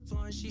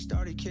She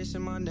started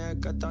kissing my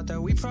neck. I thought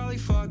that we probably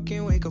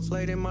fucking wake up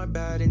late in my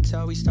bed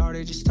until we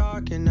started just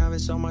talking, having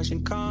so much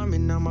in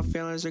common. Now my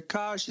feelings are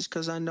cautious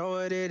cause I know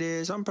what it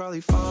is. I'm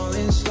probably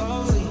falling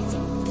slowly,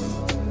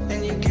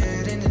 and you're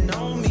getting to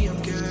know me.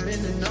 I'm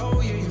getting to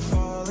know you. You're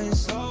falling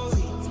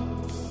slowly.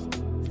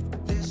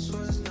 This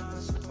was not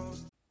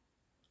supposed to...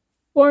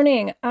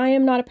 Warning, I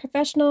am not a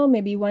professional.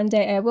 Maybe one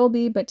day I will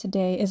be, but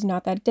today is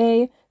not that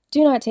day.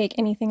 Do not take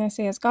anything I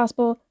say as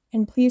gospel,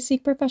 and please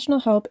seek professional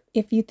help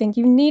if you think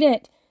you need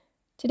it.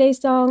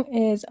 Today's song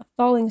is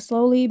Falling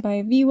Slowly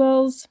by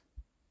V-Wills.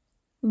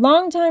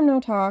 Long time no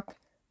talk.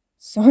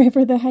 Sorry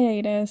for the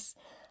hiatus.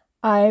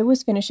 I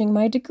was finishing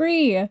my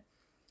degree.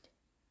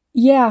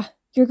 Yeah,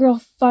 your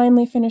girl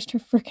finally finished her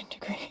frickin'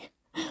 degree.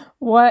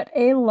 What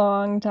a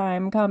long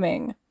time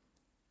coming.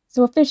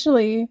 So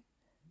officially,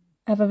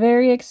 I have a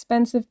very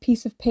expensive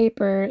piece of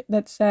paper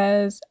that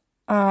says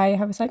I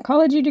have a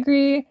psychology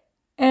degree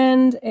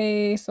and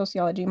a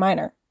sociology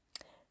minor.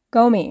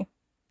 Go me.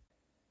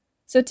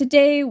 So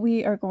today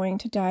we are going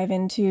to dive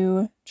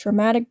into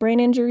traumatic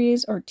brain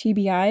injuries, or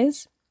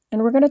TBIs,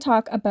 and we're going to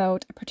talk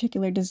about a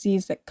particular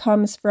disease that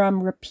comes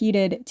from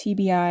repeated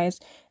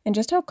TBIs and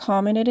just how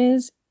common it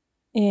is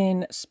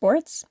in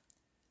sports.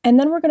 And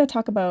then we're going to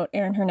talk about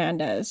Aaron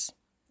Hernandez,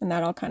 and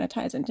that all kind of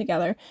ties in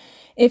together.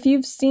 If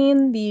you've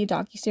seen the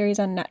docuseries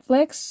on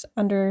Netflix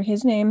under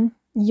his name,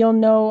 you'll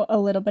know a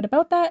little bit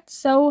about that,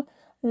 so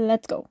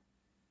let's go.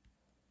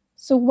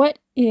 So what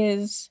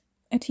is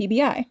a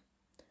TBI?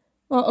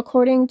 Well,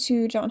 according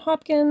to Johns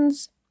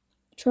Hopkins,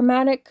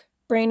 traumatic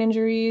brain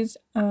injuries,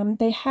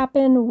 they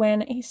happen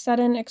when a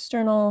sudden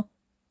external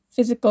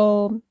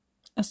physical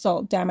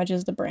assault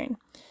damages the brain.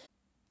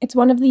 It's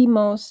one of the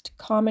most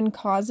common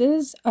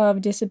causes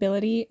of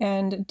disability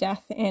and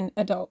death in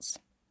adults.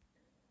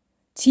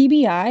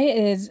 TBI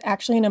is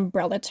actually an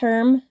umbrella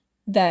term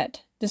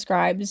that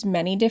describes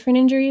many different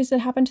injuries that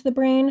happen to the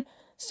brain.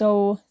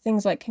 So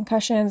things like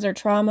concussions or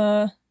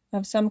trauma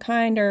of some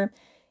kind, or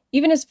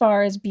even as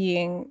far as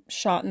being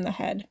shot in the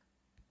head.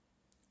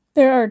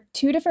 There are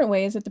two different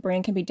ways that the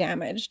brain can be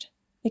damaged.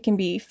 It can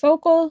be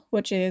focal,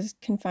 which is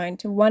confined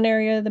to one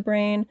area of the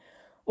brain,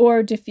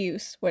 or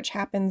diffuse, which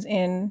happens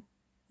in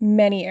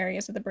many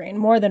areas of the brain,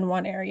 more than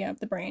one area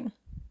of the brain.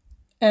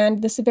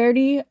 And the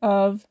severity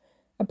of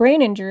a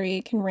brain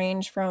injury can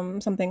range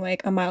from something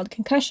like a mild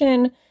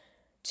concussion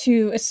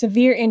to a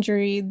severe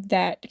injury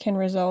that can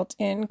result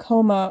in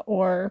coma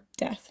or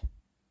death.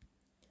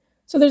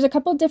 So there's a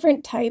couple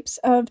different types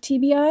of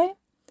TBI.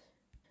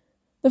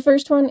 The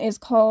first one is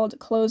called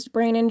closed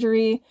brain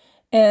injury,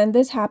 and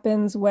this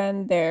happens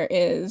when there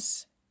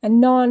is a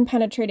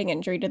non-penetrating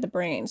injury to the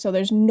brain, so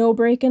there's no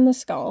break in the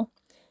skull.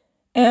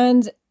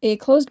 And a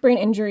closed brain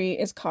injury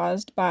is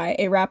caused by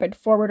a rapid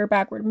forward or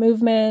backward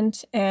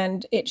movement,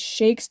 and it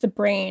shakes the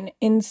brain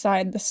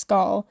inside the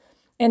skull,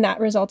 and that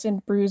results in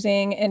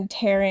bruising and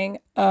tearing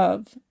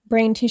of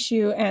brain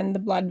tissue and the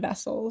blood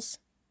vessels.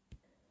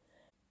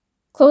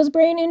 Closed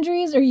brain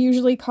injuries are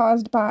usually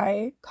caused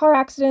by car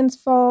accidents,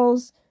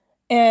 falls,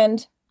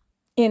 and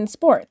in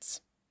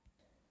sports.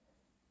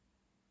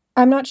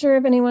 I'm not sure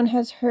if anyone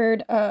has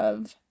heard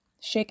of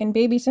shaken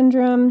baby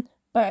syndrome,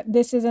 but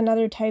this is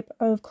another type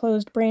of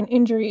closed brain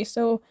injury.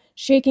 So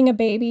shaking a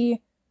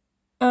baby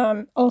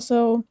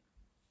also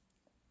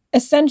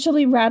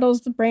essentially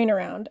rattles the brain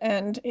around,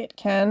 and it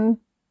can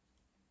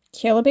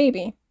kill a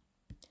baby.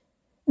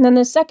 And then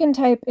the second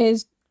type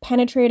is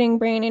penetrating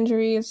brain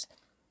injuries.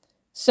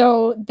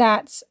 So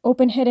that's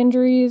open head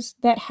injuries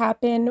that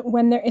happen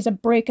when there is a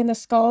break in the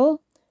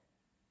skull.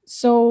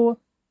 So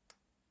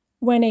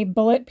when a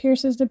bullet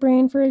pierces the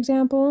brain, for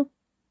example.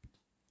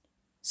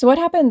 So what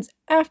happens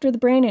after the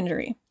brain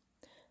injury?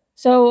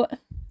 So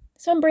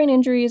some brain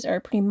injuries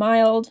are pretty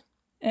mild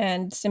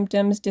and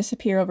symptoms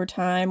disappear over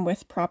time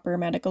with proper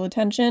medical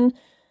attention,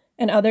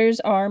 and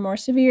others are more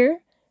severe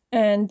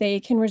and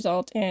they can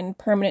result in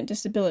permanent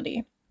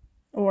disability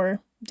or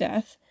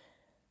death.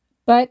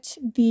 But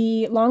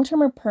the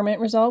long-term or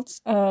permanent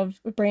results of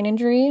a brain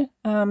injury,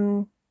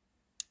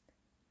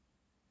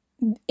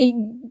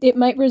 it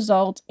might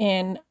result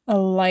in a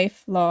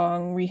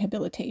lifelong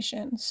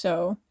rehabilitation.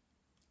 So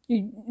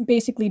you're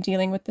basically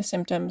dealing with the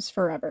symptoms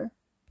forever.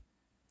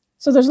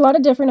 So there's a lot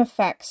of different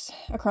effects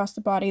across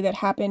the body that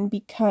happen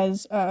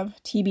because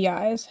of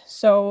TBIs.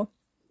 So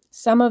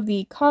some of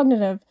the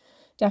cognitive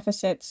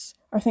deficits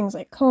are things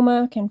like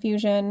coma,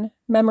 confusion,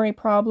 memory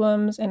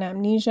problems, and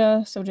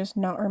amnesia, so just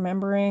not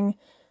remembering,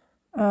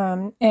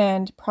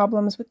 and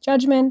problems with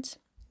judgment.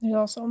 There's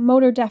also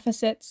motor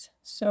deficits,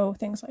 so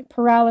things like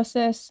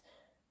paralysis,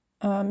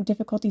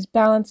 difficulties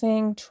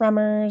balancing,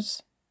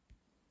 tremors,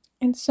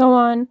 and so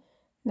on. And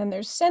then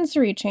there's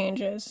sensory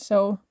changes,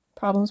 so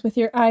problems with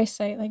your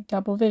eyesight, like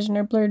double vision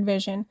or blurred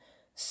vision,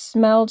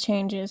 smell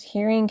changes,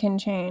 hearing can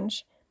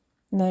change.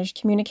 And there's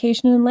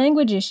communication and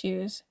language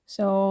issues.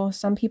 So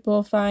some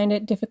people find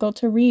it difficult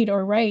to read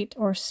or write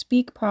or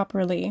speak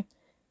properly.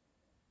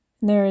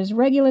 And there's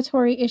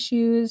regulatory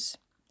issues.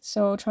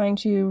 So trying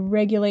to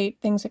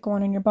regulate things that go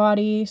on in your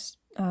body.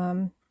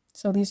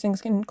 So these things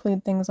can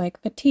include things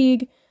like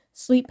fatigue,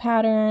 sleep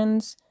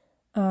patterns,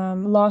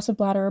 loss of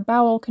bladder or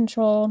bowel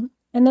control.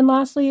 And then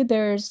lastly,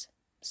 there's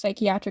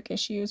psychiatric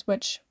issues,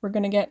 which we're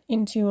going to get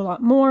into a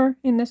lot more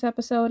in this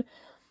episode.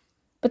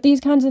 But these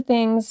kinds of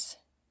things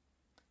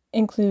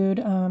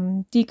include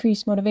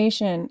decreased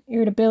motivation,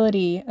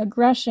 irritability,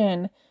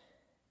 aggression,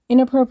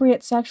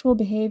 inappropriate sexual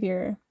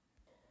behavior,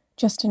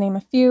 just to name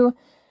a few.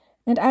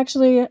 And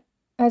actually,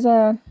 as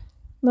a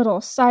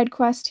little side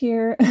quest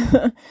here,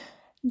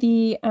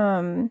 the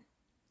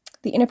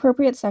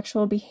inappropriate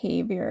sexual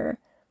behavior.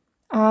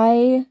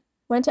 I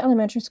went to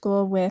elementary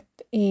school with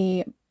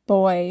a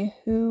boy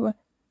who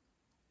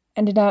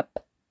ended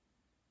up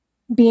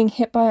being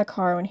hit by a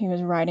car when he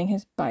was riding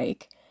his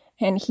bike,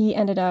 and he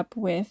ended up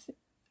with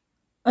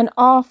an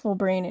awful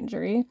brain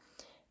injury.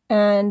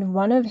 And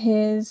one of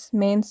his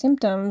main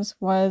symptoms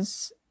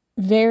was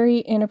very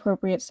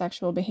inappropriate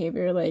sexual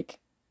behavior. Like,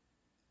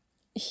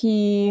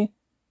 he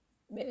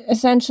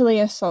essentially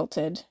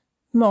assaulted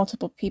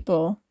multiple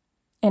people,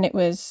 and it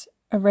was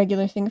a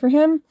regular thing for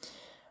him.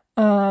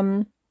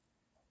 And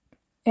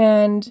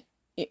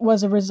it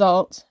was a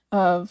result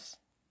of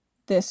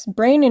this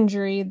brain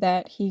injury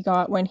that he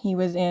got when he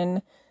was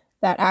in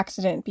that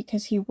accident,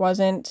 because he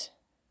wasn't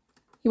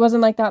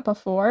like that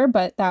before,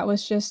 but that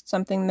was just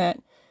something that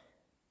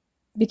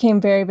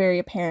became very, very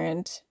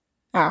apparent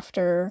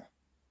after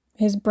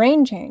his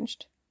brain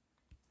changed.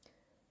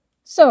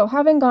 So,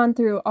 having gone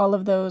through all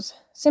of those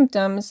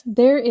symptoms,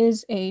 there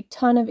is a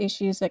ton of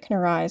issues that can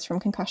arise from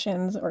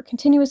concussions or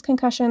continuous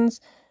concussions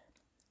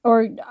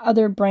or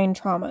other brain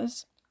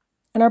traumas.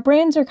 And our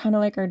brains are kind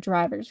of like our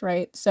drivers,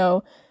 right?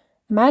 So,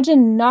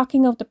 imagine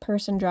knocking out the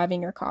person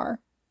driving your car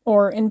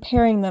or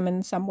impairing them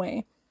in some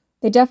way.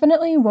 They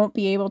definitely won't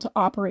be able to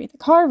operate the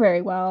car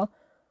very well,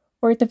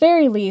 or at the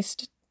very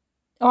least,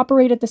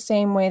 operate it the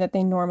same way that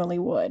they normally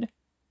would.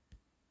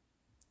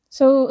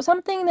 So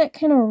something that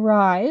can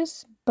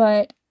arise,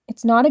 but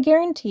it's not a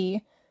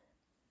guarantee,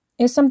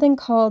 is something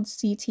called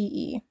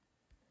CTE,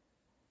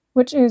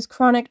 which is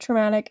chronic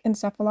traumatic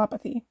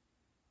encephalopathy.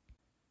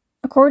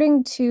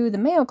 According to the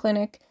Mayo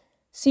Clinic,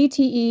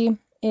 CTE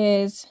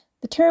is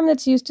the term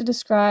that's used to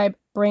describe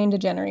brain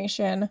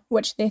degeneration,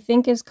 which they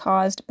think is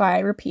caused by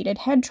repeated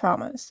head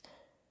traumas.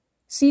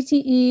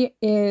 CTE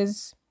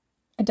is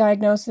a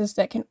diagnosis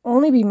that can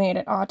only be made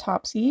at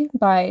autopsy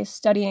by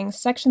studying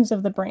sections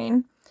of the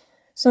brain,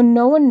 so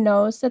no one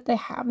knows that they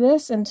have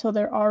this until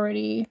they're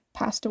already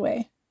passed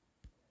away.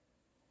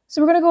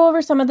 So we're going to go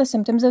over some of the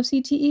symptoms of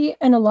CTE,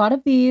 and a lot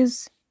of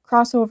these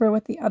cross over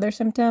with the other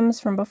symptoms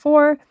from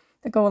before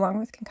that go along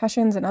with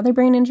concussions and other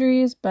brain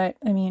injuries, but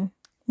I mean,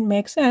 it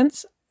makes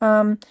sense.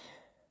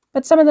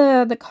 But some of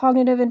the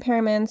cognitive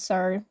impairments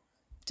are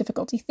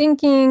difficulty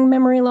thinking,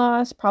 memory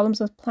loss, problems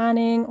with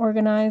planning,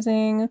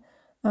 organizing,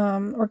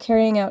 or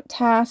carrying out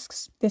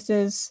tasks. This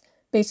is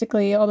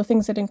basically all the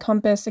things that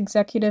encompass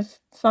executive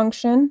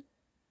function.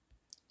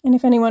 And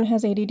if anyone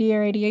has ADD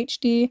or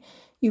ADHD,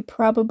 you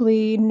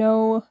probably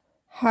know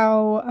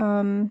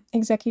how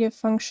executive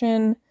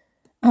function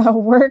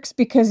works,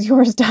 because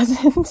yours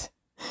doesn't.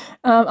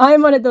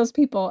 I'm one of those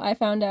people. I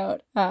found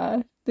out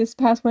this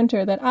past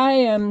winter that I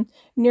am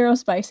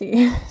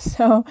neurospicy,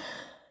 so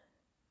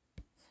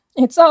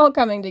it's all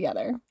coming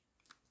together.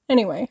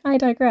 Anyway, I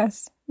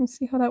digress. Let's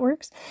see how that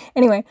works.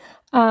 Anyway,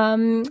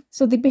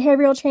 so the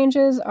behavioral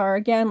changes are,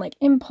 again, like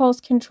impulse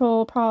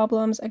control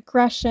problems,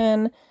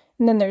 aggression,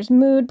 and then there's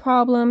mood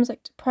problems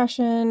like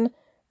depression,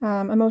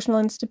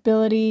 emotional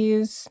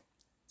instabilities,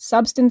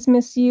 substance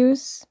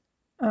misuse.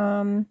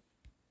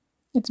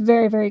 It's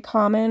very, very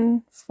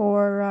common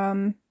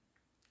for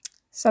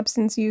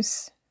substance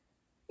use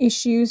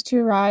issues to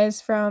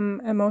arise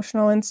from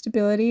emotional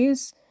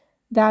instabilities.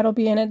 That'll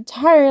be an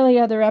entirely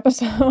other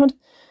episode.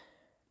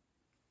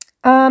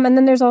 And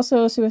then there's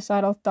also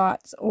suicidal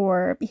thoughts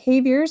or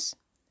behaviors.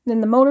 And then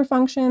the motor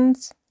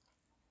functions.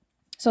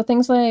 So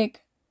things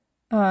like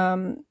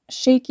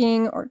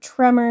shaking or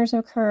tremors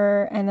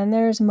occur. And then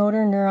there's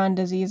motor neuron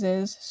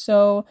diseases.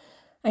 So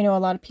I know a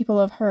lot of people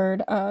have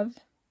heard of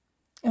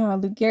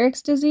Lou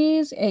Gehrig's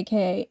disease,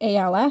 aka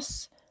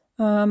ALS.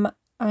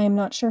 I'm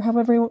not sure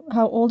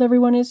how old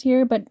everyone is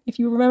here, but if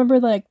you remember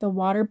like the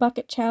water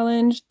bucket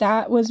challenge,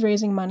 that was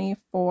raising money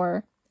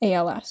for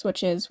ALS,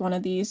 which is one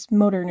of these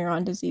motor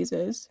neuron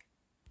diseases.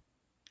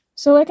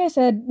 So like I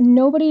said,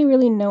 nobody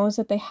really knows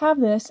that they have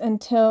this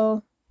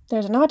until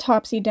there's an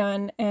autopsy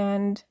done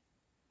and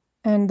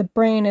the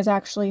brain is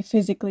actually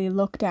physically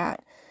looked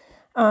at.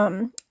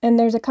 And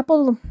there's a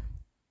couple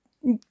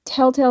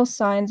telltale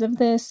signs of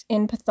this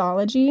in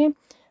pathology.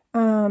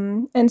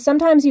 And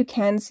sometimes you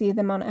can see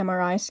them on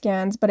MRI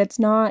scans, but it's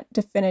not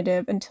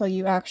definitive until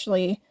you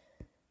actually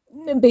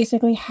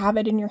basically have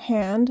it in your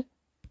hand.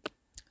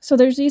 So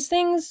there's these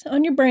things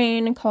on your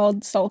brain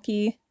called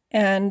sulci,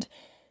 and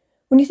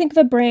when you think of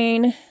a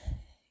brain,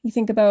 you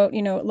think about,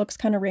 it looks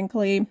kind of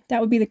wrinkly. That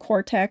would be the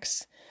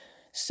cortex.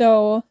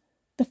 So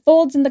the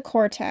folds in the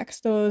cortex,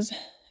 those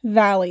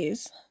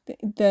valleys,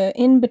 the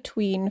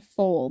in-between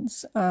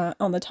folds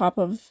on the top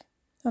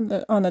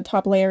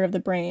layer of the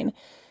brain,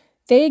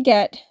 they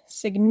get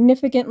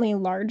significantly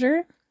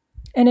larger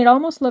And it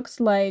almost looks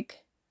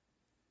like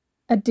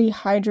a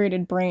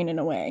dehydrated brain in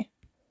a way.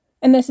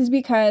 And this is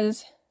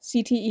because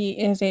CTE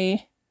is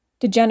a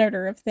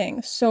degenerative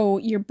thing. So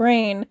your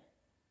brain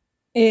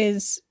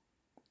is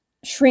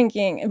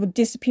shrinking,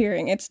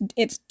 disappearing.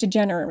 It's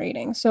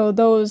degenerating. So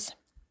those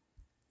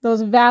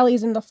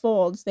valleys in the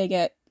folds, they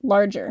get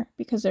larger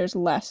because there's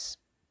less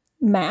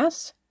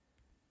mass.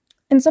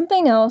 And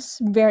something else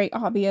very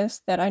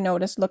obvious that I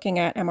noticed looking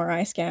at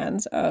MRI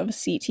scans of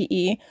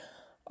CTE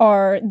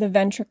are the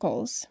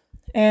ventricles.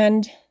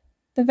 And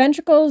the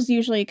ventricles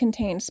usually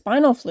contain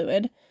spinal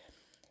fluid,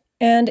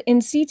 and in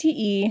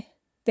CTE,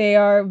 they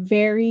are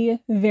very,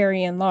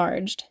 very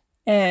enlarged.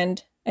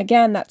 And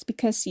again, that's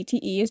because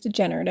CTE is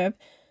degenerative.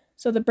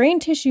 So the brain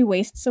tissue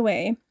wastes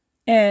away,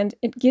 and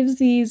it gives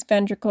these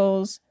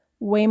ventricles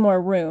way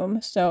more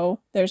room, so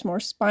there's more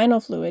spinal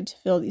fluid to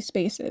fill these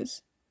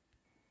spaces.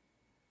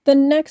 The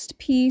next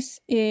piece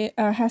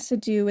has to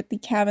do with the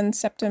cavum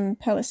septum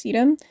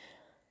pellucidum.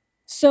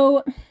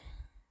 So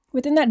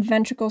within that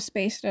ventricle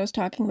space that I was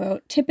talking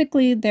about,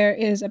 typically there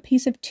is a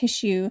piece of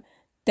tissue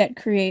that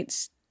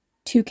creates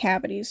two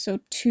cavities, so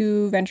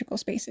two ventricle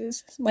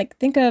spaces. Like,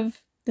 think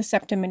of the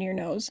septum in your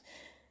nose.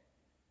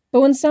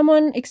 But when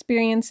someone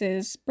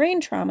experiences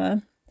brain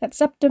trauma, that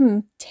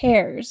septum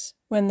tears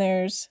when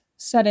there's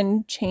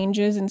sudden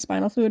changes in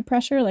spinal fluid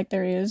pressure, like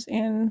there is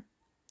in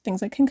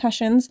things like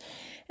concussions.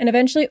 And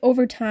eventually,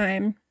 over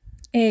time,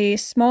 a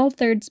small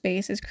third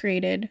space is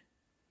created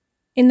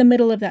in the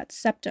middle of that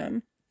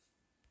septum.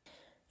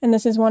 And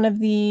this is one of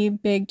the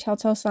big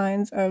telltale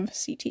signs of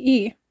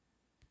CTE.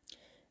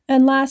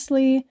 And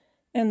lastly,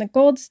 and the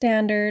gold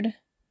standard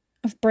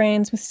of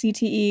brains with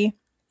CTE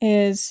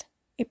is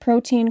a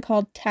protein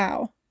called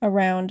tau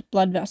around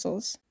blood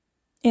vessels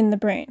in the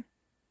brain.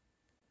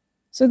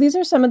 So these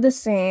are some of the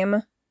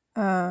same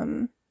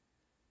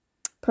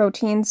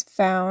proteins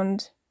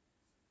found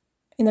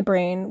in the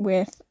brain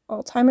with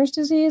Alzheimer's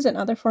disease and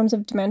other forms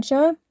of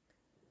dementia,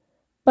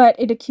 but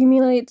it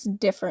accumulates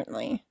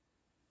differently.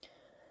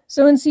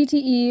 So in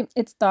CTE,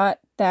 it's thought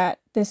that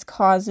this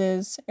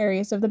causes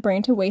areas of the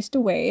brain to waste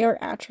away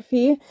or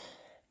atrophy,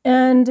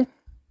 and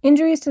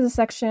injuries to the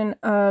section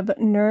of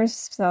nerve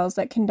cells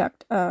that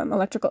conduct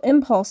electrical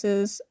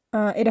impulses,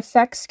 it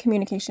affects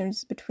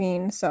communications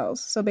between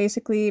cells. So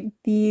basically,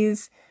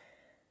 these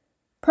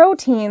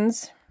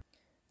proteins,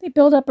 they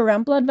build up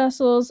around blood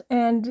vessels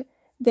and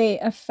they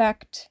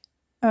affect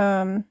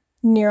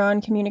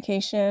neuron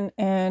communication,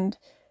 and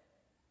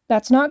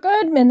that's not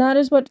good, and that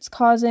is what's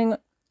causing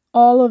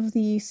all of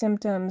the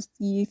symptoms,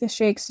 the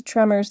shakes, the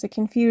tremors, the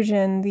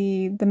confusion,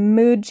 the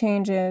mood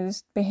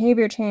changes,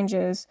 behavior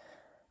changes,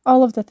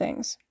 all of the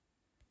things.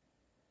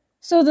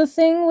 So the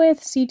thing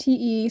with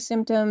CTE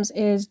symptoms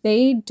is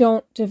they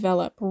don't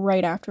develop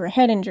right after a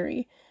head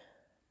injury,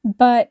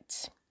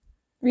 but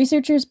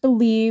researchers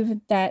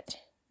believe that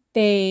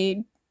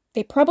they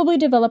probably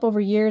develop over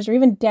years or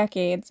even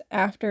decades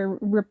after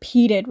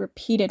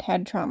repeated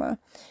head trauma.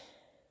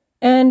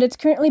 And it's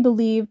currently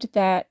believed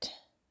that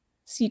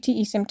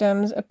CTE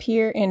symptoms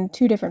appear in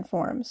two different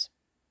forms.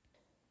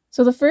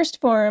 So the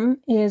first form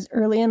is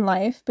early in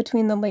life,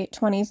 between the late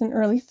 20s and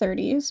early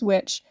 30s,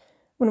 which,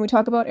 when we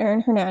talk about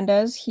Aaron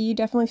Hernandez, he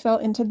definitely fell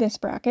into this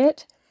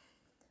bracket.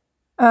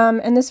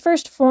 And this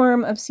first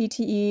form of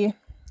CTE,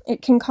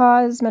 it can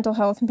cause mental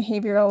health and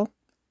behavioral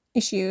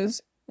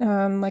issues.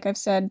 Like I've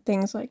said,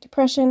 things like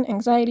depression,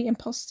 anxiety,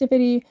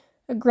 impulsivity,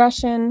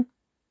 aggression.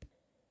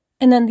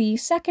 And then the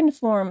second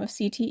form of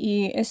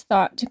CTE is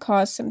thought to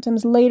cause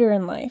symptoms later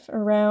in life,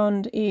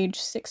 around age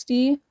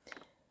 60.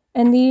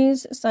 And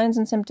these signs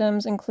and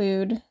symptoms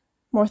include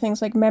more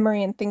things like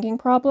memory and thinking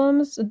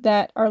problems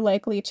that are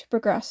likely to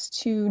progress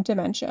to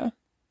dementia.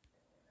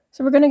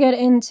 So we're going to get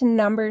into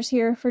numbers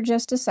here for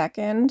just a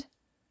second.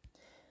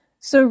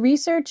 So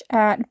research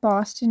at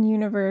Boston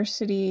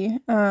University,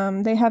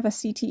 they have a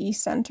CTE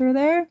center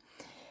there,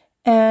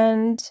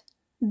 and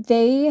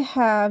they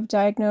have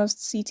diagnosed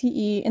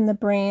CTE in the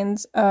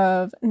brains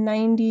of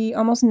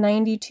almost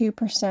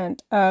 92%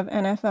 of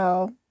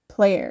NFL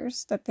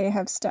players that they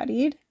have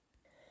studied.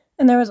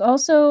 And there was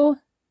also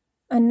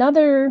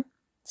another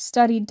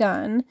study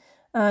done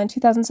in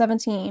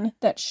 2017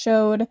 that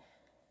showed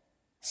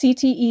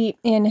CTE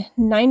in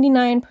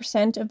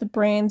 99% of the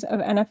brains of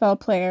NFL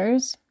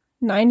players,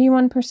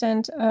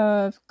 91%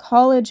 of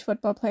college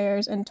football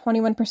players, and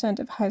 21%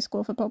 of high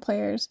school football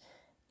players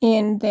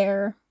in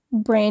their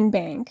brain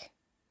bank.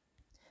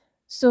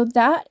 So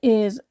that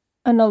is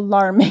an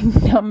alarming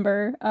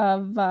number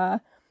of,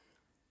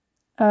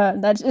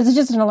 it's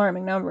just an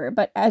alarming number.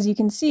 But as you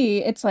can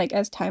see, it's like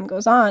as time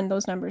goes on,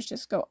 those numbers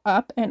just go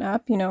up and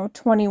up,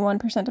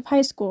 21% of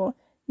high school,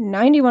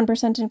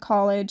 91% in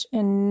college,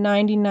 and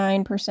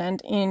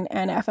 99% in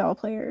NFL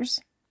players.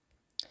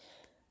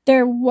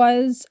 There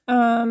was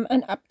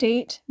an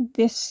update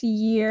this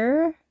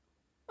year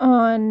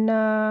on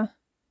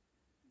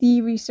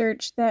the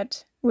research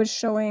that was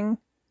showing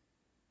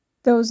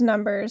those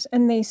numbers,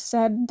 and they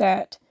said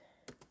that,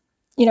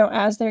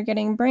 as they're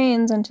getting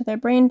brains into their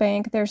brain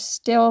bank, they're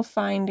still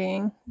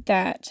finding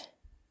that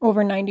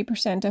over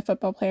 90% of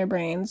football player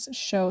brains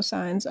show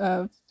signs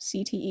of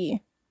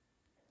CTE.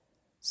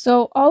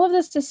 So all of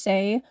this to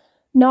say,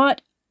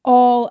 not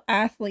all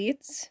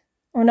athletes,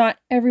 or not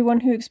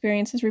everyone who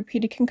experiences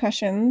repeated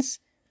concussions,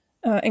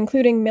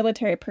 including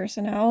military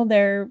personnel.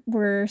 There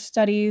were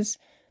studies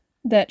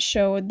that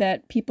showed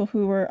that people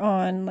who were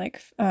on,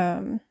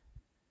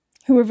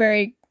 who were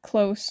very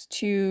close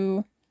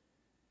to,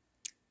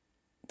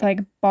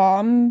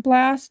 bomb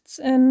blasts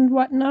and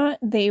whatnot,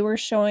 they were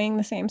showing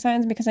the same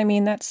signs, because,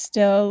 that's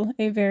still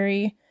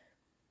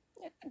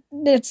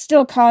it's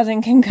still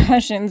causing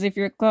concussions if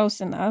you're close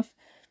enough.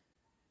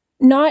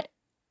 Not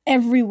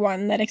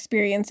everyone that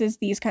experiences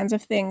these kinds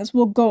of things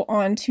will go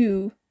on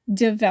to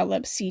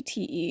develop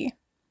CTE.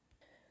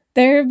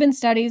 There have been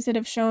studies that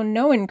have shown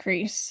no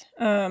increase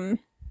of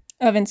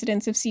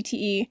incidence of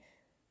CTE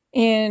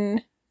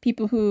in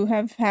people who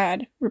have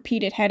had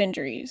repeated head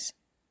injuries.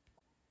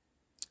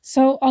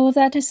 So all of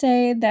that to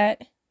say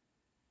that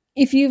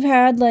if you've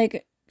had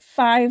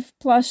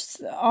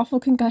 5+ awful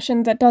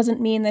concussions, that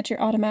doesn't mean that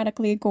you're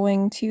automatically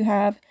going to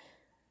have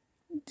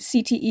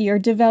CTE or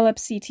develop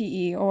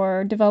CTE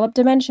or develop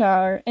dementia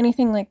or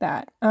anything like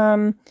that.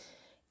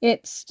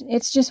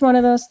 It's just one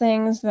of those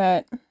things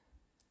that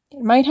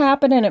it might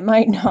happen and it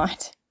might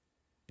not.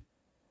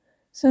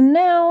 So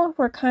now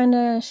we're kind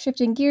of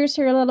shifting gears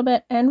here a little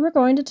bit, and we're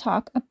going to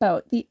talk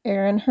about the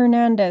Aaron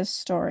Hernandez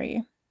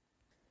story.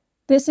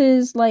 This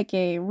is like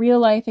a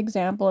real-life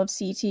example of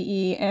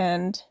CTE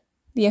and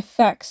the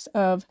effects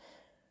of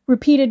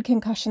repeated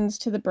concussions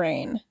to the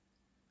brain.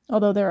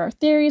 Although there are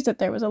theories that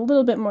there was a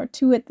little bit more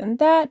to it than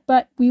that,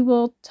 but we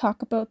will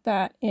talk about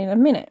that in a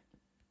minute.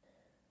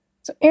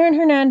 So Aaron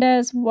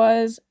Hernandez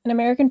was an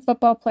American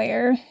football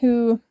player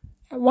who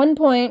at one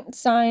point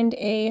signed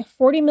a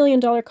 $40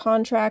 million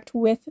contract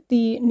with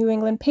the New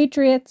England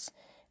Patriots,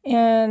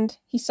 and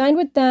he signed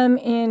with them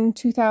in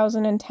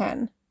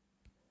 2010.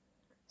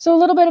 So a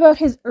little bit about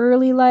his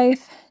early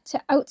life.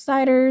 To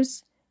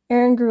outsiders,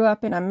 Aaron grew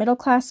up in a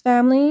middle-class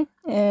family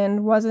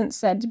and wasn't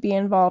said to be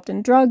involved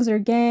in drugs or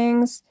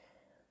gangs,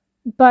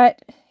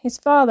 but his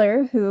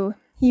father, who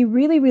he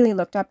really, really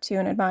looked up to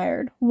and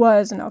admired,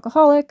 was an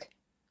alcoholic,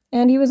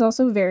 and he was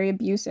also very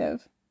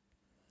abusive.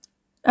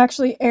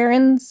 Actually,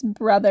 Aaron's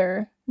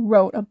brother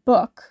wrote a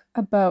book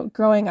about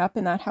growing up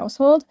in that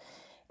household,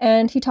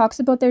 and he talks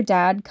about their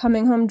dad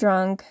coming home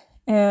drunk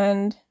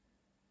and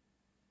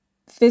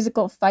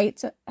physical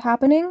fights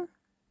happening.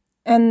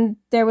 And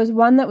there was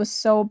one that was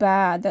so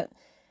bad that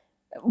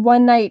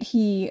one night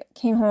he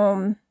came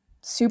home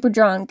super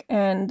drunk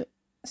and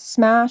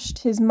smashed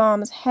his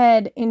mom's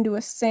head into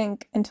a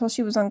sink until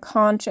she was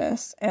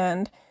unconscious,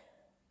 and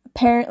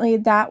apparently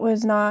that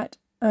was not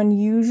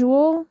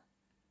unusual.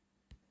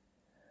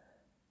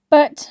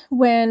 But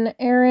when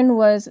Aaron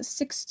was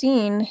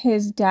 16,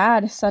 his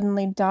dad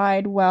suddenly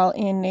died while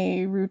in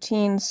a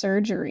routine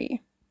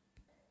surgery.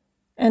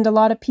 And a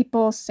lot of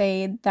people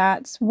say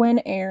that's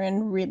when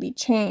Aaron really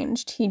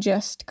changed. He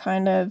just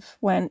kind of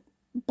went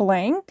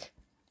blank,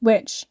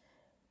 which,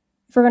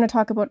 if we're going to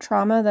talk about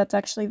trauma, that's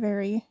actually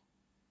very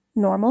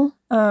normal.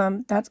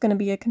 That's going to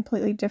be a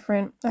completely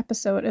different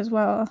episode as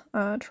well.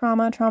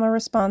 Trauma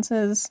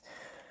responses,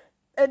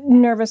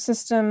 nervous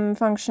system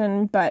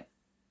function, but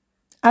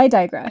I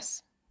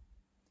digress.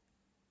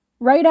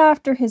 Right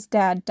after his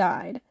dad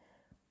died,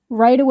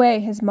 right away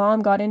his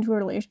mom got into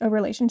a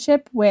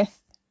relationship with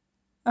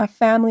a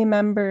family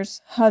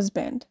member's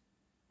husband,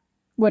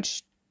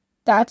 which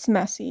that's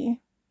messy.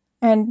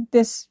 And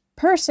this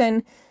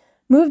person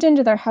moved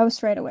into their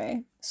house right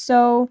away.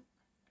 So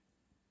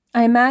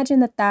I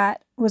imagine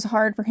that was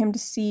hard for him to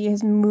see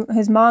his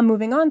mom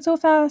moving on so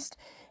fast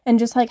and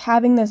just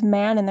having this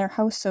man in their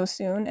house so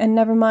soon, and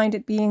never mind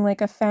it being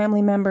a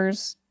family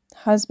member's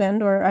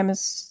husband, or I'm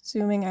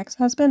assuming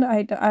ex-husband.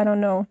 I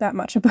don't know that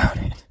much about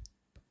it.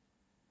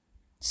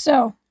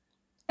 So,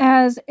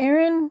 as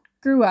Aaron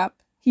grew up,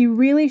 he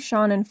really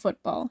shone in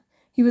football.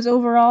 He was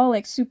overall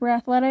super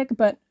athletic,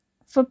 but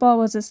football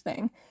was his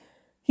thing.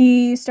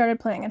 He started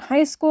playing in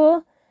high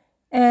school,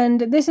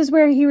 and this is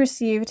where he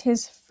received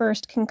his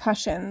first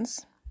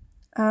concussions.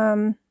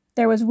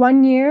 There was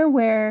one year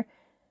where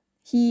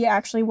he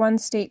actually won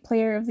State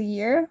Player of the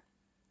Year,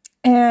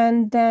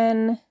 and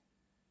then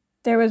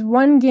there was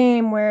one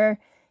game where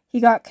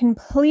he got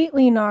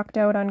completely knocked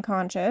out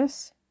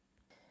unconscious,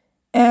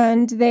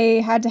 and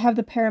they had to have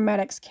the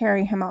paramedics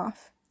carry him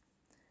off.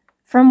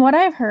 From what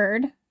I've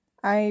heard,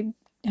 I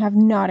have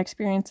not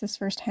experienced this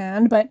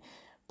firsthand, but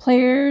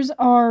players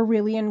are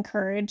really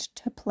encouraged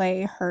to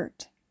play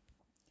hurt.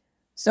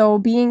 So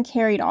being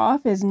carried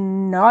off is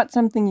not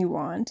something you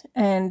want,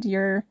 and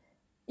you're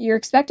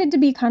expected to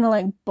be kind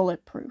of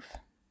bulletproof.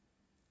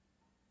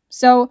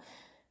 So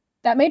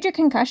that major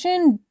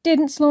concussion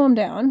didn't slow him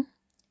down,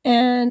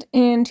 and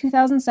in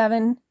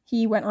 2007,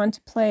 he went on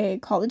to play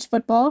college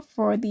football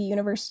for the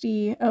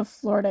University of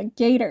Florida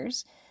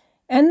Gators.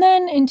 And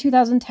then in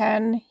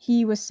 2010,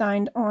 he was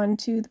signed on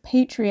to the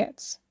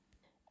Patriots,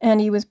 and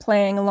he was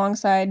playing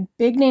alongside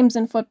big names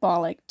in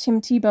football like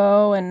Tim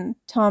Tebow and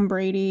Tom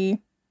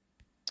Brady.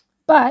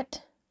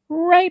 But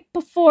right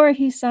before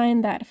he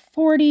signed that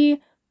 $40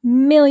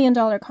 million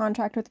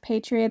contract with the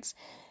Patriots,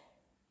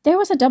 there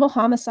was a double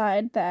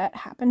homicide that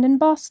happened in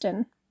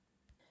Boston.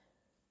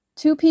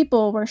 2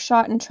 people were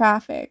shot in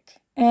traffic,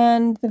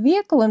 and the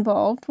vehicle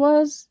involved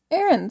was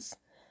Aaron's.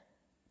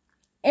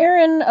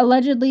 Aaron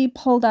allegedly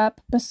pulled up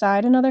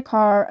beside another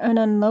car and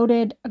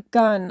unloaded a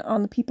gun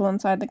on the people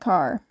inside the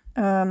car.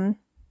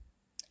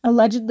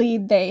 Allegedly,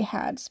 they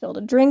had spilled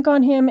a drink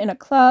on him in a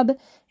club, and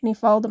he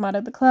followed them out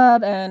of the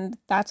club, and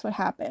that's what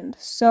happened.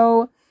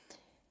 So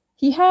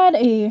he had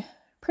a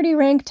pretty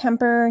rank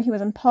temper. He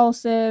was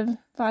impulsive,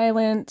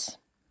 violent,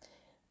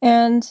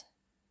 and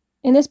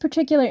in this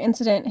particular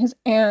incident, his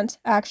aunt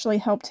actually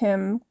helped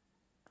him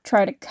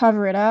try to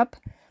cover it up,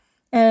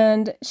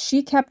 and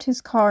she kept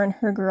his car in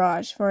her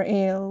garage for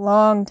a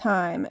long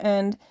time,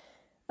 and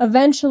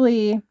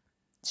eventually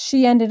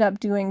she ended up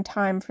doing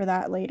time for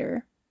that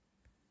later.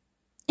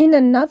 In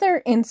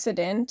another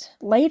incident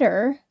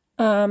later,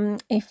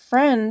 a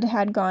friend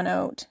had gone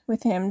out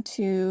with him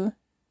to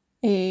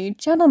a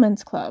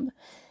gentleman's club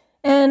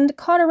and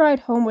caught a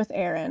ride home with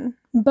Aaron.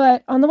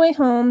 But on the way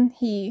home,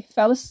 he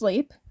fell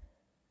asleep.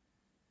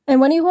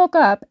 And when he woke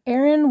up,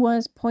 Aaron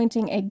was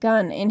pointing a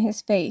gun in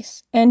his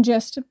face and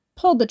just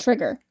pulled the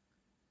trigger.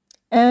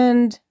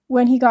 And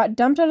when he got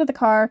dumped out of the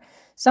car,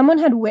 someone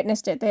had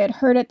witnessed it. They had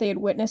heard it, they had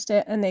witnessed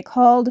it, and they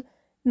called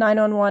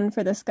 911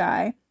 for this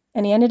guy.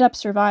 And he ended up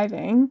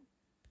surviving.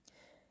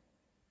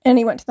 And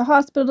he went to the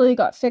hospital, he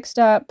got fixed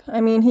up.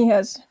 I mean, he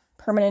has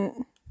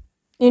permanent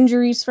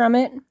injuries from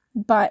it,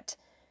 but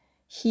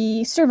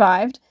he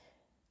survived.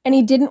 And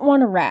he didn't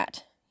want a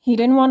rat. He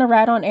didn't want a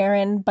rat on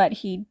Aaron, but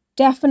he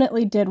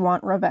definitely did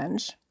want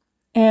revenge.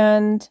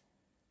 And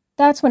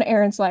that's when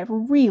Aaron's life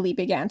really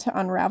began to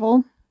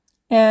unravel.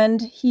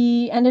 And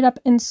he ended up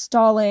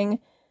installed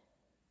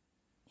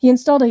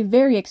a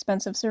very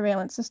expensive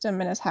surveillance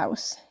system in his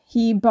house.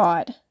 He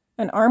bought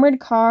an armored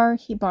car,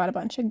 he bought a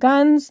bunch of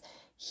guns,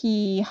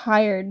 he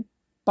hired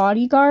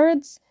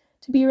bodyguards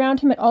to be around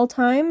him at all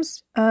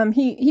times.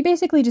 He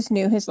basically just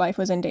knew his life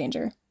was in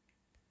danger.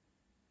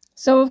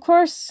 So, of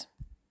course,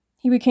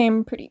 he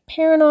became pretty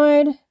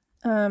paranoid.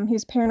 He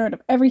was paranoid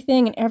of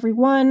everything and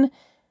everyone.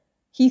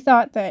 He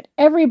thought that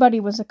everybody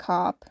was a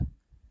cop.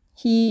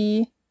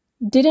 He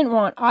didn't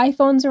want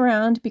iPhones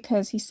around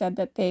because he said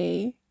that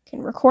they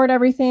can record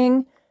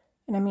everything.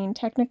 And I mean,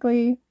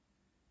 technically,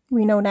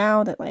 we know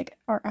now that, like,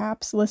 our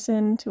apps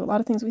listen to a lot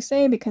of things we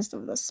say because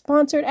of the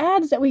sponsored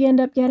ads that we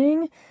end up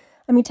getting.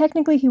 I mean,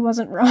 technically, he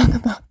wasn't wrong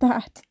about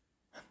that.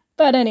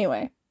 But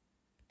anyway,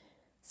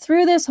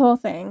 through this whole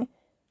thing,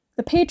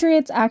 the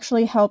Patriots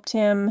actually helped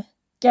him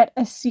get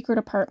a secret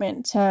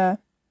apartment to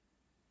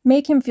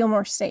make him feel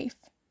more safe.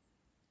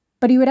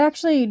 But he would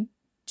actually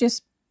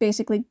just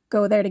basically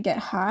go there to get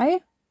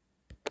high.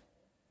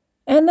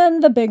 And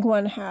then the big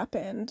one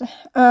happened.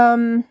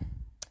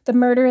 The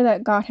murder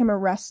that got him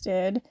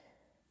arrested.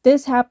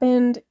 This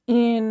happened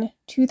in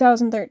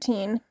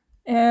 2013,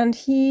 and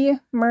he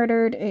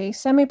murdered a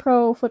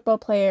semi-pro football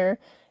player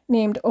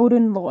named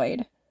Odin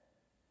Lloyd.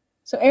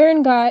 So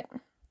Aaron got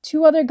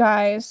 2 other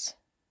guys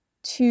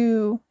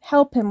to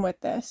help him with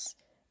this.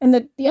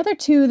 And the other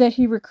 2 that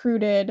he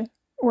recruited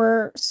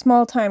were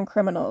small-time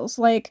criminals.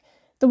 Like,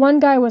 the one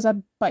guy was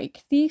a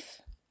bike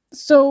thief.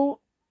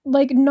 So,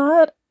 like,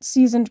 not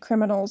seasoned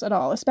criminals at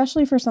all,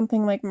 especially for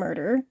something like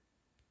murder.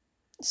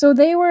 So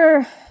they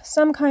were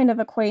some kind of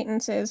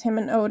acquaintances, him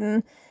and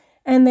Odin,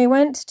 and they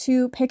went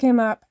to pick him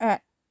up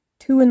at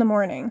 2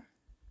 a.m.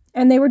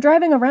 And they were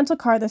driving a rental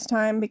car this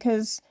time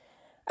because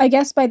I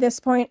guess by this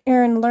point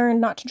Aaron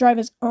learned not to drive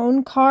his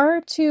own car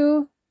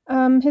to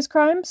his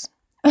crimes.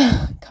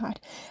 God.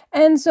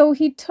 And so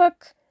he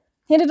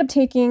ended up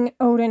taking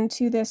Odin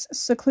to this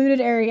secluded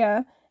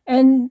area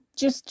and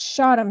just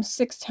shot him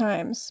 6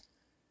 times.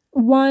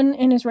 1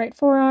 in his right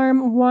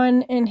forearm,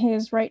 1 in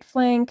his right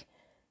flank,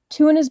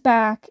 2 in his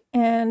back,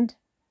 and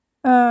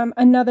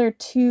another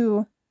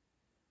 2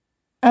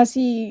 as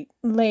he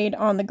laid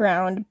on the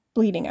ground,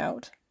 bleeding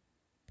out.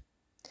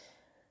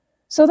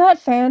 So that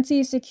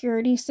fancy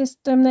security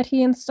system that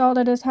he installed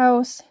at his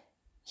house,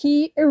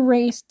 he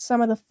erased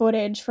some of the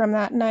footage from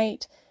that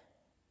night,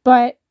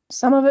 but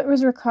some of it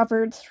was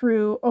recovered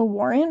through a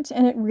warrant,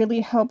 and it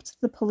really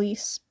helped the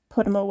police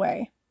put him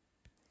away.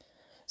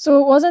 So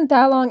it wasn't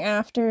that long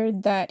after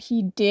that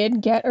he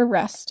did get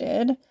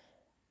arrested,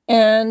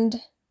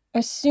 and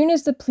as soon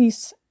as the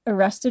police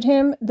arrested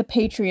him, the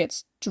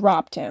Patriots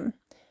dropped him.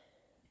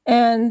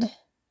 And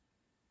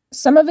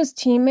some of his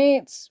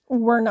teammates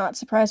were not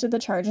surprised at the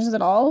charges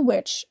at all,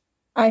 which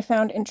I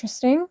found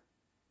interesting.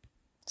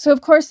 So,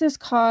 of course, this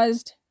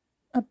caused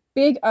a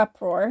big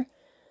uproar.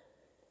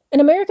 And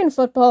American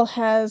football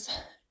has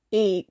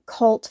a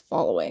cult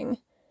following,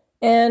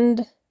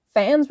 and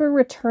fans were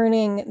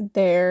returning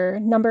their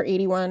number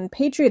 81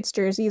 Patriots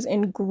jerseys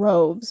in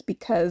groves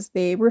because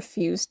they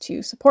refused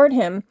to support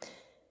him.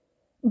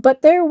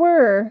 But there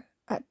were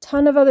a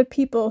ton of other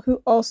people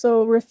who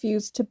also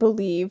refused to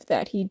believe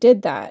that he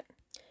did that.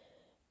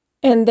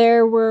 And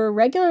there were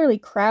regularly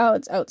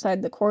crowds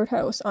outside the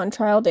courthouse on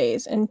trial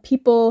days, and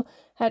people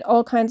had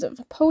all kinds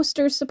of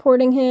posters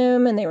supporting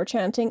him, and they were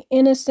chanting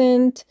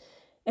innocent,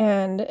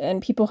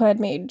 and people had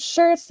made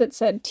shirts that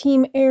said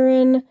Team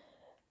Aaron.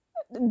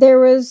 There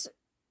was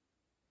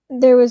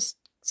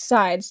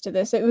sides to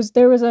this.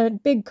 There was a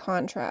big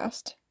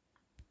contrast.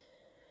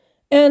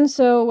 And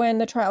so when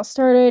the trial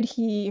started,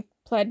 he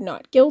pled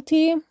not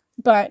guilty,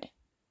 but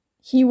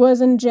he was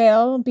in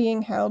jail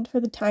being held for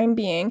the time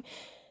being.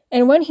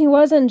 And when he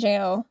was in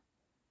jail,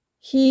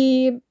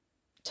 he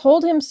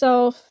told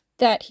himself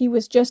that he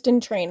was just in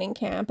training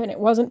camp and it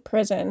wasn't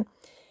prison.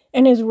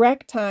 And his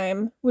rec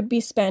time would be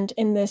spent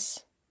in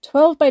this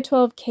 12 by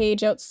 12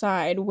 cage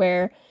outside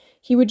where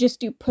he would just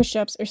do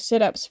push-ups or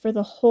sit-ups for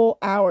the whole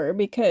hour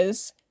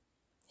because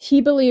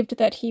he believed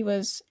that he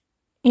was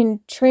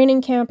in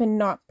training camp and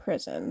not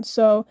prison.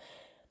 So,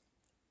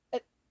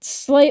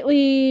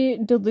 slightly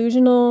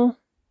delusional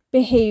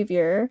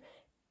behavior,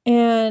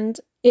 and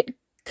it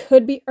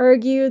could be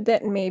argued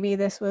that maybe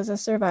this was a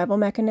survival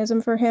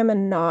mechanism for him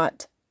and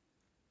not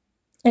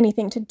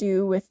anything to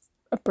do with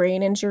a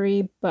brain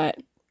injury,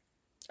 but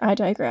I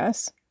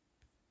digress.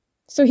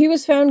 So he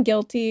was found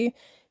guilty.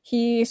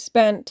 He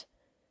spent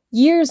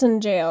years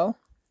in jail,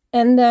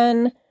 and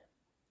then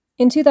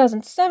in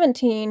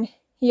 2017,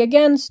 he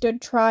again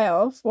stood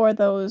trial for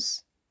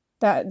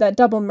that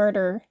double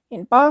murder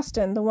in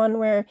Boston, the one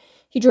where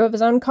he drove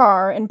his own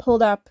car and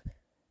pulled up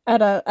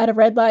at a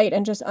red light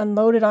and just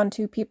unloaded on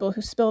two people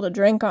who spilled a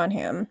drink on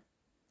him.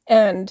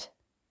 And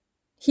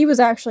he was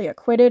actually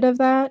acquitted of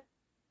that.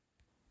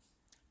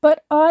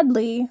 But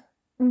oddly,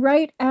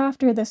 right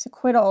after this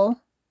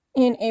acquittal,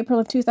 in April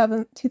of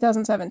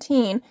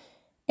 2017,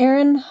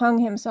 Aaron hung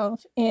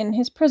himself in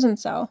his prison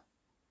cell.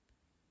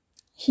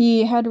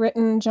 He had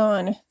written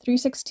John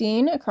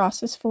 3:16 across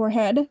his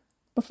forehead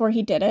before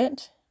he did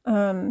it.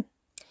 John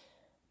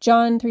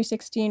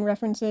 3:16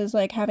 references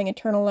like having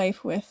eternal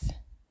life with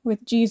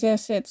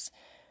Jesus. It's,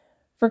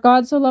 "For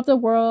God so loved the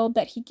world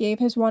that he gave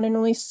his one and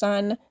only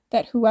Son,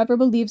 that whoever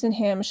believes in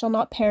him shall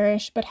not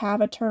perish but have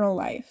eternal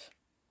life."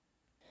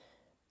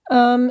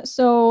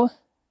 So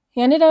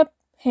he ended up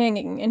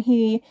hanging, and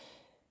he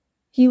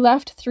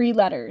left 3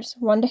 letters,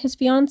 one to his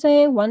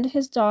fiancée, one to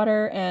his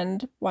daughter,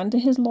 and one to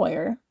his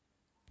lawyer.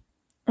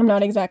 I'm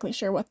not exactly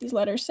sure what these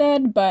letters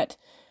said, but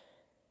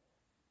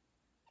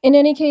in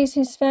any case,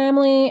 his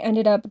family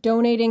ended up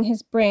donating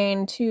his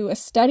brain to a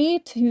study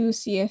to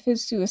see if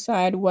his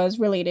suicide was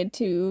related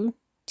to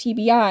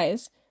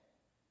TBIs,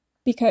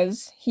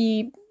 because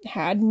he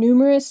had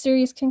numerous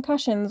serious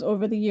concussions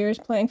over the years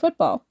playing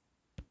football.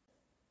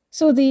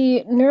 So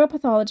the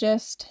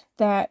neuropathologist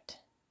that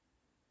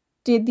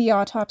did the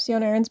autopsy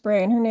on Aaron's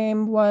brain, her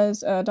name was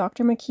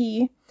Dr.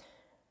 McKee.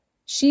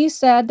 She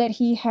said that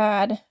he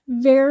had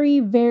very,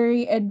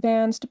 very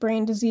advanced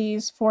brain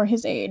disease for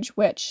his age,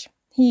 which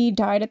he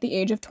died at the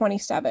age of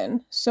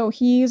 27. So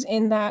he's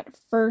in that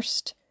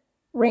first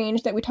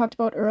range that we talked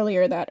about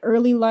earlier, that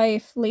early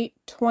life, late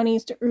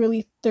 20s to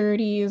early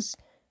 30s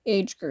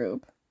age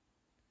group.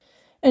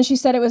 And she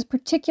said it was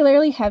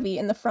particularly heavy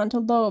in the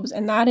frontal lobes,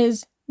 and that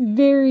is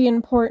very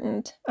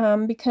important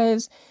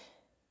because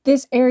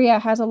this area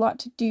has a lot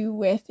to do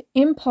with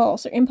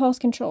impulse or impulse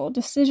control,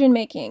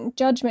 decision-making,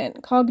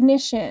 judgment,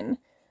 cognition.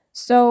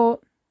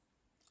 So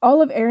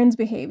all of Aaron's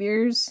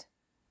behaviors,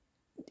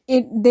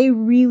 they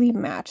really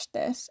matched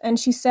this. And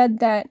she said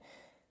that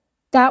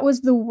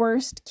was the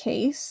worst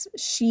case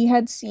she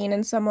had seen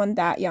in someone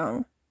that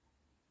young.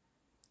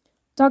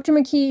 Dr.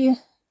 McKee,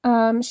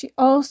 she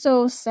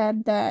also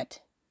said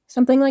that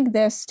something like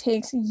this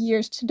takes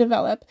years to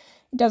develop.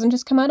 It doesn't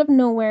just come out of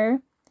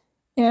nowhere.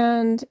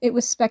 And it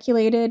was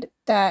speculated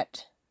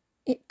that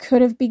it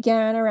could have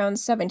began around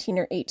 17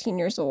 or 18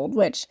 years old,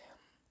 which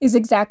is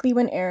exactly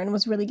when Aaron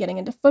was really getting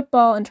into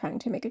football and trying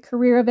to make a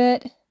career of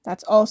it.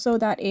 That's also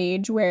that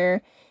age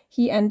where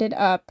he ended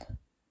up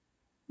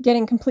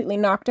getting completely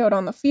knocked out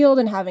on the field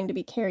and having to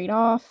be carried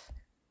off.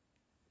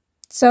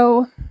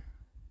 So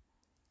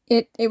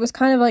it was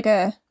kind of like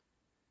I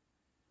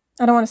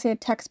don't want to say a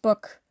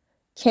textbook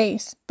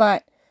case,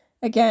 but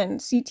again,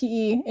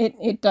 CTE,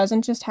 it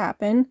doesn't just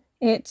happen.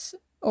 It's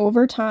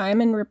over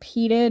time and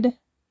repeated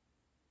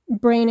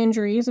brain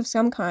injuries of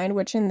some kind,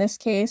 which in this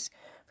case,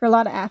 for a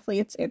lot of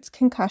athletes, it's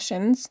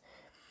concussions.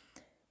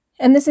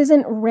 And this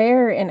isn't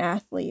rare in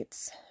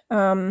athletes.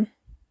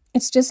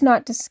 It's just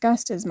not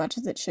discussed as much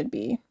as it should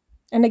be.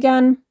 And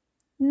again,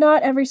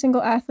 not every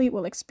single athlete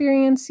will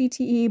experience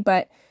CTE,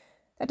 but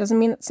that doesn't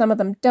mean that some of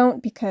them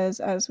don't, because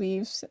as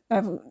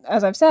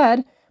I've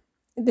said,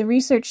 the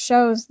research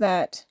shows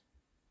that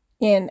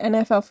in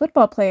NFL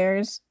football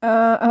players,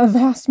 a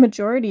vast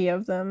majority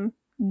of them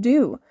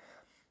do.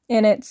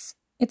 And it's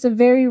a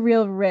very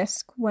real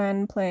risk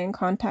when playing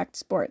contact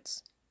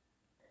sports.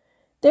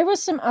 There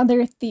was some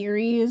other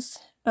theories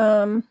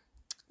around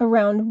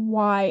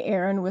why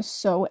Aaron was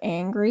so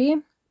angry.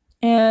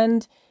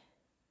 And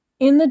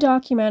in the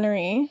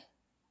documentary,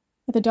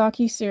 the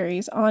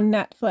docuseries on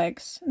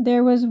Netflix,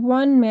 there was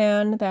one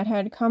man that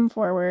had come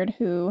forward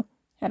who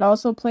had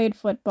also played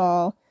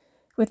football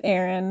with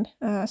Aaron,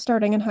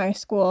 starting in high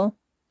school.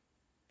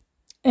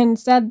 and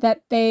said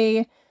that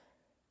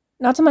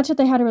not so much that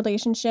they had a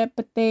relationship,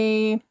 but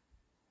they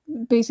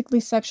basically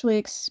sexually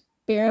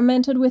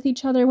experimented with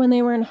each other when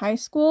they were in high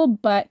school.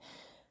 But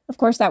of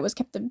course, that was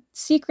kept a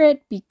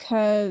secret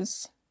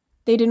because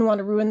they didn't want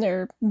to ruin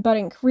their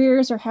budding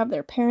careers or have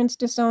their parents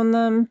disown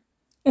them.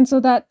 And so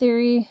that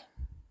theory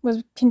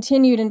was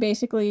continued and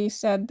basically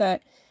said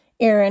that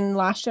Aaron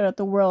lashed out at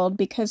the world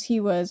because he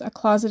was a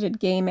closeted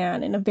gay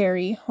man in a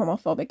very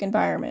homophobic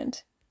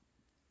environment.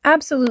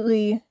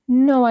 Absolutely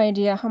no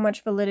idea how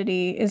much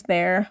validity is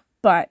there,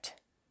 but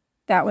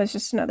that was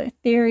just another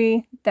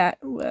theory that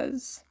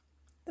was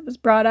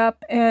brought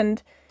up.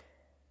 And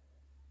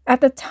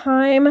at the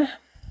time,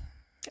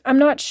 I'm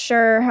not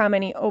sure how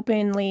many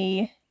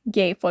openly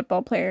gay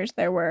football players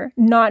there were.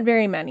 Not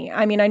very many.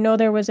 I mean, I know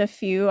there was a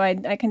few. I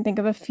can think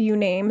of a few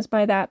names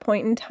by that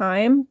point in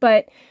time,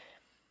 but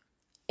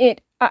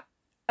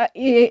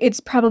it's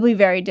probably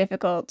very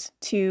difficult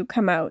to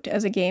come out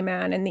as a gay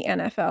man in the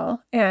NFL,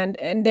 and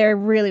there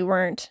really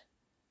weren't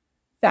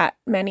that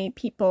many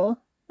people.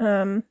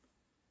 And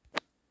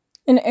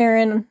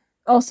Aaron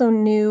also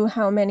knew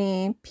how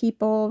many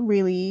people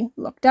really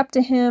looked up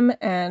to him,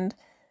 and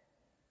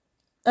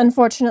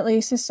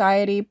unfortunately,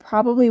 society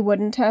probably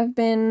wouldn't have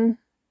been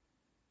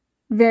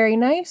very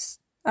nice.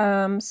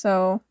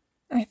 So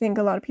I think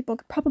a lot of people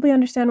could probably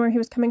understand where he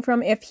was coming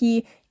from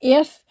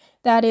if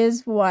that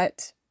is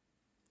what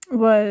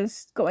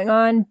was going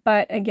on.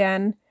 But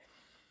again,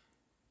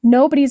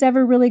 nobody's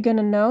ever really going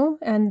to know,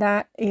 and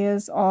that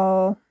is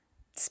all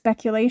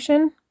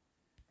speculation.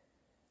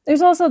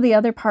 There's also the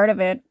other part of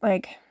it,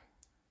 like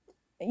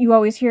you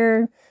always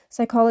hear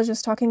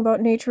psychologists talking about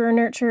nature or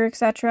nurture,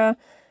 etc.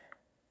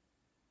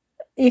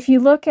 If you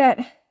look at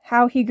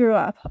how he grew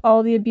up,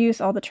 all the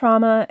abuse, all the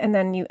trauma, and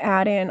then you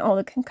add in all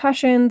the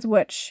concussions,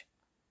 which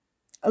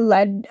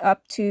led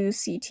up to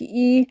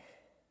CTE,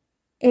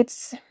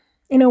 it's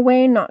in a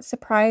way not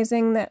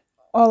surprising that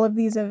all of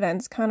these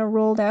events kind of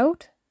rolled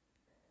out.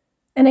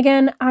 And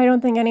again, I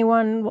don't think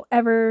anyone will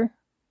ever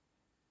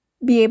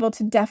be able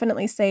to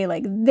definitely say,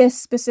 like, this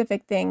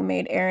specific thing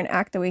made Aaron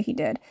act the way he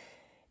did.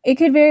 It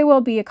could very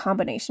well be a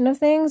combination of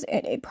things.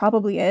 It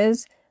probably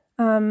is.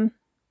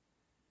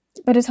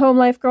 But his home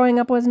life growing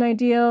up wasn't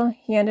ideal.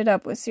 He ended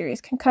up with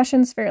serious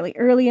concussions fairly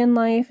early in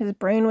life. His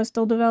brain was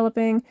still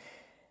developing.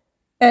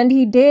 And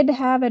he did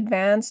have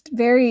advanced,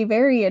 very,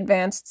 very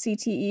advanced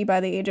CTE by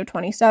the age of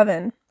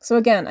 27. So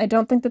again, I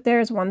don't think that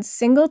there is one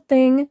single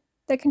thing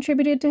that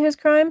contributed to his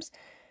crimes.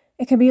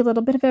 It can be a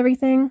little bit of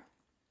everything.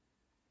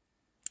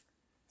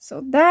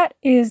 So that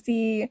is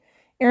the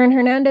Aaron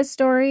Hernandez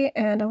story,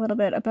 and a little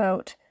bit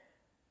about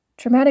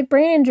traumatic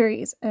brain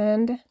injuries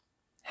and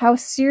how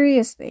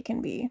serious they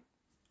can be.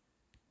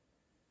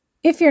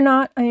 If you're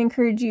not, I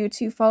encourage you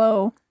to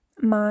follow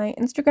my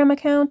Instagram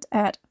account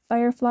at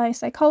Firefly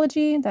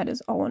Psychology. That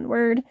is all one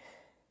word.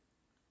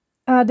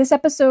 This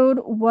episode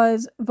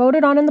was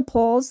voted on in the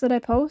polls that I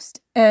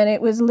post, and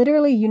it was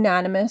literally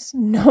unanimous.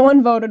 No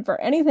one voted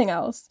for anything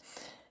else.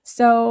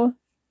 So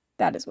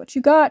that is what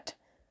you got.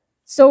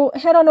 So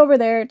head on over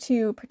there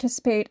to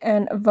participate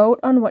and vote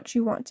on what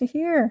you want to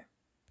hear.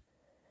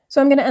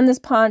 So I'm going to end this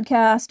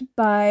podcast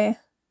by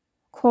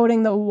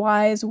quoting the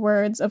wise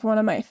words of one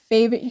of my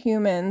favorite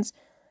humans,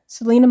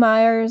 Selena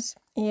Myers,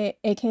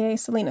 aka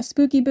Selena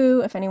Spooky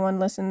Boo. If anyone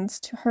listens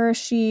to her,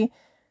 she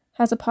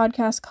has a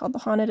podcast called The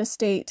Haunted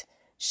Estate.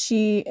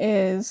 She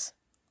is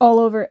all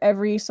over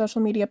every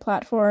social media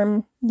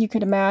platform you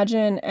could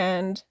imagine,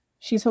 and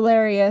she's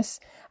hilarious.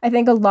 I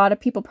think a lot of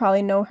people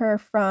probably know her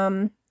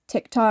from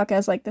TikTok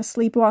as like the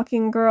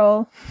sleepwalking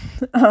girl,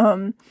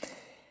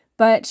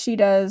 but she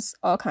does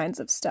all kinds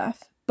of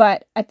stuff.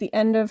 But at the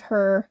end of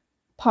her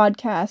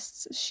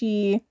podcasts,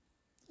 she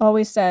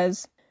always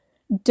says,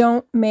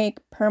 don't make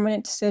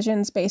permanent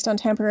decisions based on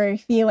temporary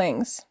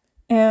feelings.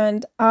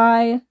 And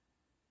I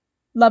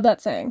love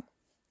that saying.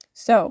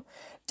 So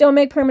don't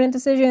make permanent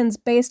decisions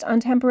based on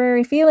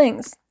temporary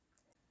feelings.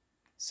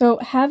 So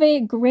have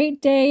a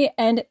great day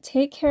and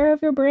take care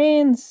of your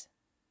brains.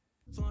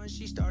 Once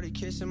she started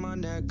kissing my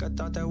neck, I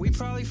thought that we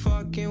probably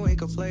fucking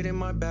wake up late in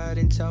my bed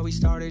until we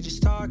started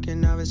just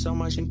talking, having so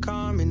much in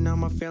common. Now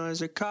my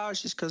feelings are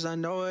cautious, cause I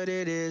know what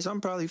it is.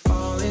 I'm probably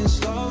falling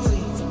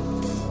slowly.